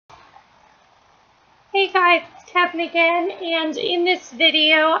Hey guys, it's Kevin again, and in this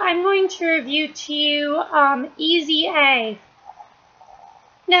video I'm going to review to you Easy A.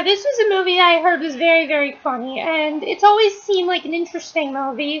 Now this was a movie that I heard was very, very funny, and it's always seemed like an interesting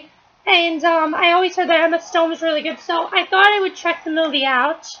movie, and I always heard that Emma Stone was really good, so I thought I would check the movie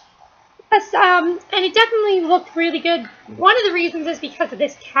out. And it definitely looked really good. One of the reasons is because of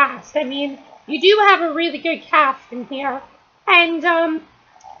this cast. I mean, you do have a really good cast in here, and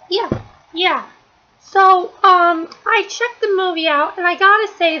yeah. So, I checked the movie out, and I gotta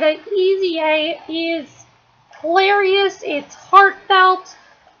say that Easy A is hilarious, it's heartfelt,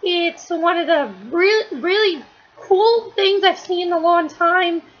 it's one of the really cool things I've seen in a long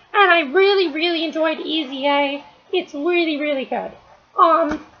time, and I really enjoyed Easy A. It's really good.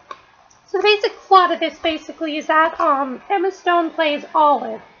 So the basic plot of this basically is that, Emma Stone plays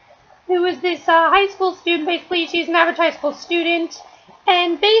Olive, who is this, high school student. Basically, she's an average high school student,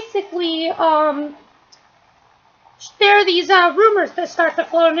 and basically, there are these rumors that start to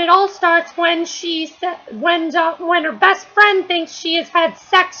float, and it all starts when when her best friend thinks she has had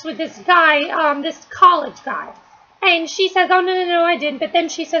sex with this guy, this college guy, and she says, "Oh no, I didn't," but then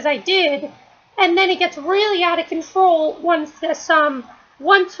she says, "I did," and then it gets really out of control once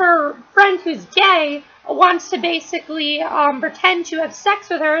her friend who's gay wants to basically pretend to have sex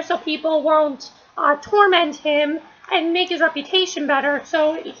with her so people won't torment him and make his reputation better,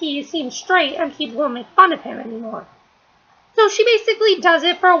 so he seems straight and people won't make fun of him anymore. So she basically does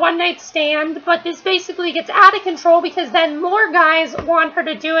it for a one-night stand, but this basically gets out of control because then more guys want her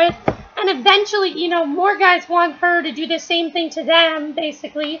to do it, and eventually, more guys want her to do the same thing to them,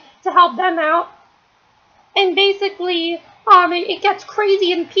 basically, to help them out. And basically, it gets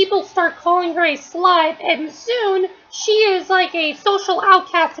crazy and people start calling her a slut, and soon she is like a social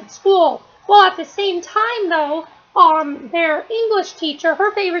outcast at school. Well, at the same time, though, their English teacher,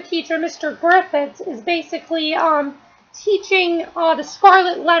 her favorite teacher, Mr. Griffiths, is basically, teaching, the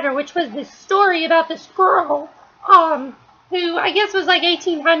Scarlet Letter, which was this story about this girl, who I guess was like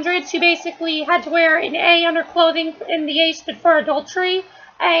 1800s. She basically had to wear an A on her clothing, and the A stood for adultery,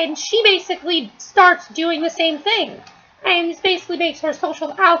 and she basically starts doing the same thing. And this basically makes her a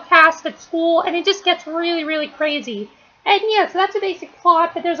social outcast at school, and it just gets really crazy. And yeah, so that's a basic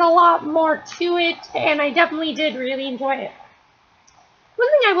plot, but there's a lot more to it, and I definitely did really enjoy it. One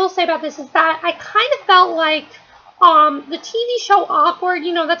thing I will say about this is that I kind of felt like the TV show Awkward,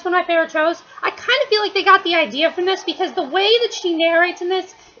 that's one of my favorite shows. I kind of feel like they got the idea from this because the way that she narrates in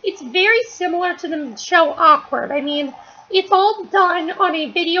this, it's very similar to the show Awkward. I mean, it's all done on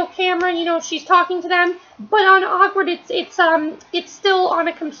a video camera, she's talking to them, but on Awkward, it's still on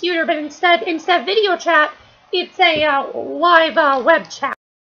a computer, but instead of video chat, it's a live web chat.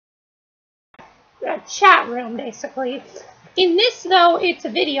 A chat room, basically. In this, though, it's a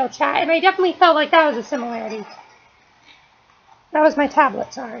video chat, and I definitely felt like that was a similarity. That was my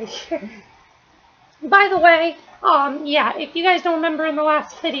tablet, sorry. By the way, yeah, if you guys don't remember in the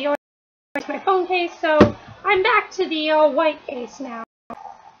last video, I used my phone case, so I'm back to the white case now.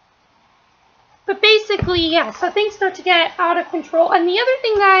 But basically, yeah, so things start to get out of control. And the other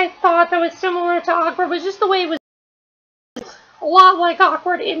thing that I thought that was similar to Awkward was just the way it was a lot like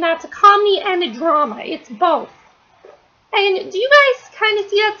Awkward in that it's a comedy and a drama. It's both. And do you guys kind of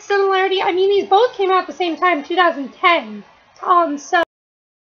see that similarity? I mean, these both came out at the same time, 2010. So,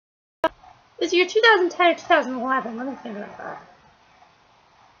 was it year 2010 or 2011? Let me think about that.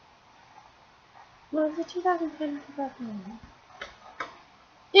 Was it 2010 or 2011?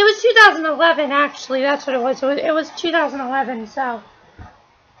 It was 2011, actually. That's what it was. It was 2011, so.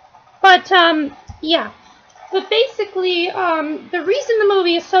 But, yeah. But basically, the reason the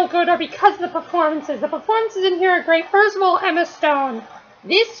movie is so good are because of the performances. The performances in here are great. First of all, Emma Stone.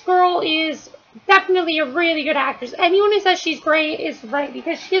 This girl is definitely a really good actress. Anyone who says she's great is right,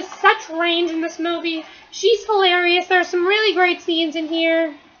 because she has such range in this movie. She's hilarious. There are some really great scenes in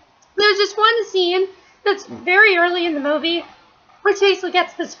here. There's just one scene that's very early in the movie, which basically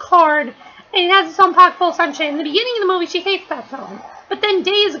gets this card, and it has a song Pocket Full of Sunshine. In the beginning of the movie, she hates that song. But then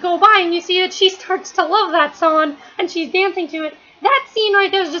days go by, and you see that she starts to love that song, and she's dancing to it. That scene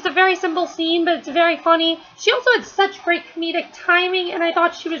right there is just a very simple scene, but it's very funny. She also had such great comedic timing, and I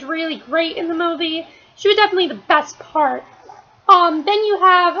thought she was really great in the movie. She was definitely the best part. Then you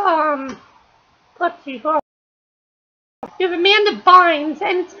have, let's see, you have Amanda Bynes,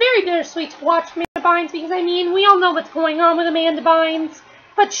 and it's very bittersweet to watch Amanda Bynes, because, I mean, we all know what's going on with Amanda Bynes,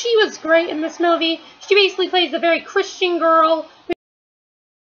 but she was great in this movie. She basically plays a very Christian girl.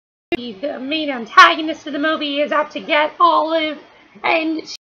 The main antagonist of the movie is out to get Olive, and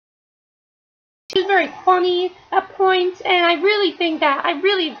she was very funny at points, and I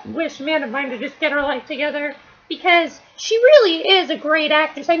really wish Amanda Bynes would just get her life together, because she really is a great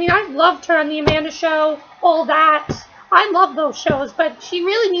actress. I mean, I loved her on The Amanda Show, all that. I love those shows, but she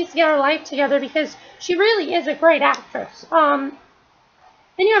really needs to get her life together because she really is a great actress. Then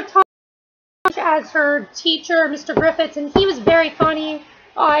you have Tom as her teacher, Mr. Griffiths, and he was very funny.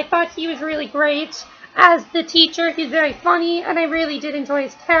 I thought he was really great as the teacher. He's very funny, and I really did enjoy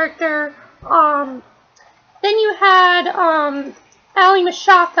his character. Then you had Ali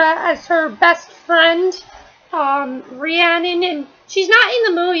Mashaka as her best friend, Rhiannon, and she's not in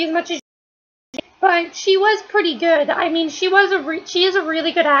the movie as much as but she was pretty good. I mean, she is a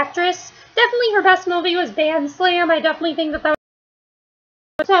really good actress. Definitely her best movie was Band Slam. I definitely think that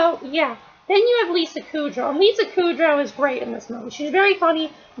was... So, yeah. Then you have Lisa Kudrow. And Lisa Kudrow is great in this movie. She's very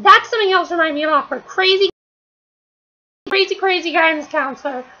funny. That's something else that reminded me of Awkward. Crazy guidance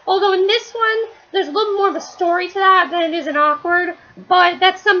counselor. Although in this one, there's a little more of a story to that than it is in Awkward. But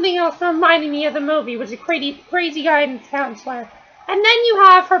that's something else that reminded me of the movie, which is crazy guidance counselor. And then you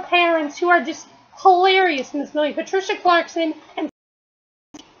have her parents, who are just hilarious in this movie. Patricia Clarkson, and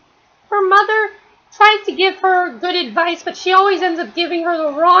her mother tries to give her good advice, but she always ends up giving her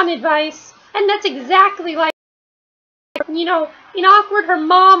the wrong advice, and that's exactly like, you know, in Awkward, her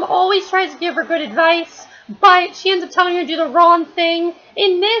mom always tries to give her good advice, but she ends up telling her to do the wrong thing.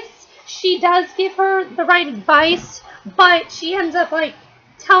 In this, she does give her the right advice, but she ends up, like,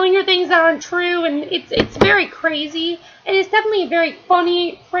 telling her things that aren't true, and it's very crazy, and it's definitely a very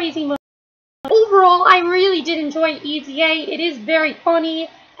funny, crazy movie. Overall, I really did enjoy Easy A. It is very funny,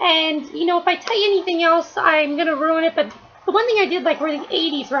 and, you know, if I tell you anything else, I'm gonna ruin it, but the one thing I did like were the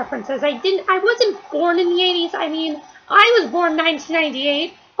 80s references. I wasn't born in the 80s. I mean, I was born in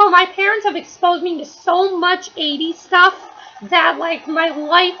 1998, but my parents have exposed me to so much 80s stuff that, like, my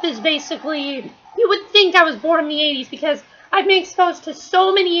life is basically, you would think I was born in the 80s, because I've been exposed to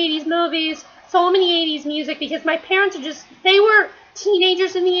so many 80s movies, so many 80s music, because my parents are just, they were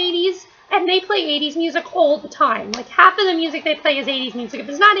teenagers in the 80s, and they play 80s music all the time. Like, half of the music they play is 80s music. If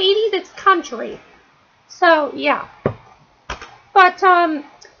it's not 80s, it's country. So, yeah. But, I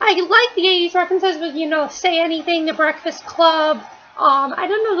like the 80s references with, you know, Say Anything, The Breakfast Club. I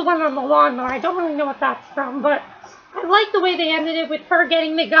don't know the one on the lawnmower. I don't really know what that's from, but I like the way they ended it with her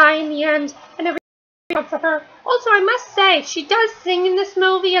getting the guy in the end, and everything up for her. Also, I must say, she does sing in this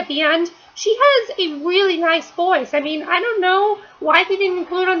movie at the end. She has a really nice voice. I mean, I don't know why they didn't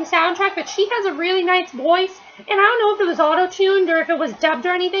include it on the soundtrack, but she has a really nice voice. And I don't know if it was auto-tuned or if it was dubbed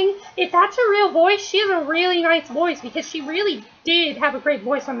or anything. If that's her real voice, she has a really nice voice, because she really did have a great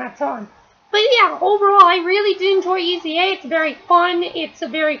voice on that song. But yeah, overall, I really did enjoy Easy A. It's very fun. It's a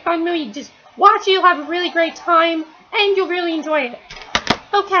very fun movie. You just watch it, you'll have a really great time, and you'll really enjoy it.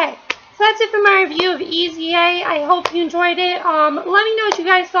 Okay. So that's it for my review of Easy A. I hope you enjoyed it. Let me know what you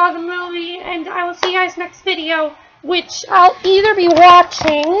guys saw of the movie, and I will see you guys next video, which I'll either be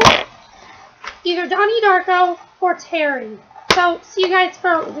watching either Donnie Darko or Terry. So see you guys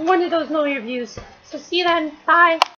for one of those movie reviews. So see you then. Bye.